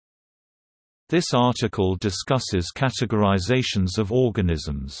This article discusses categorizations of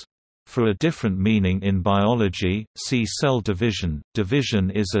organisms. For a different meaning in biology, see cell division.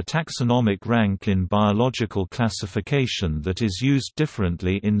 Division is a taxonomic rank in biological classification that is used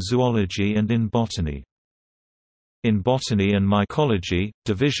differently in zoology and in botany. In botany and mycology,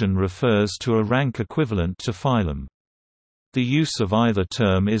 division refers to a rank equivalent to phylum. The use of either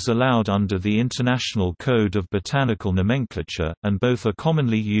term is allowed under the International Code of Botanical Nomenclature, and both are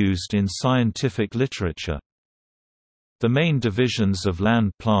commonly used in scientific literature. The main divisions of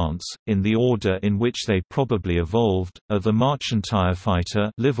land plants, in the order in which they probably evolved, are the Marchantiophyta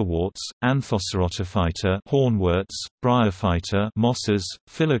liverworts, Anthocerotophyta hornworts, Bryophyta mosses,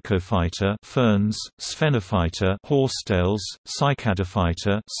 Phyllocophyta ferns, Sphenophyta horsetails,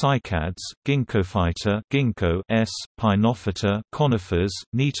 Cycadophyta cycads, Ginkgophyta ginkgo s, Pinophyta conifers,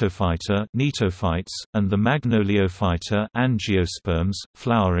 Gnetophyta gnetophytes, and the Magnoliophyta angiosperms,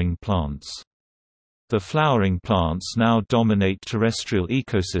 flowering plants. The flowering plants now dominate terrestrial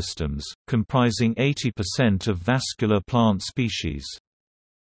ecosystems, comprising 80% of vascular plant species.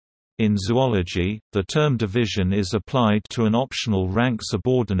 In zoology, the term division is applied to an optional rank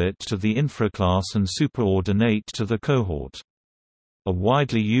subordinate to the infraclass and superordinate to the cohort. A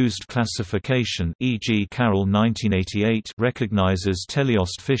widely used classification, e.g. Carroll 1988, recognizes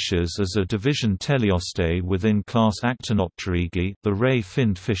teleost fishes as a division Teleostae within class Actinopterygii, the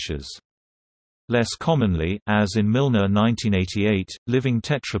ray-finned fishes. Less commonly, as in Milner 1988, living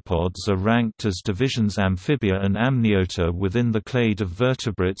tetrapods are ranked as divisions Amphibia and Amniota within the clade of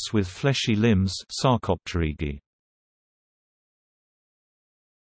vertebrates with fleshy limbs Sarcopterygii.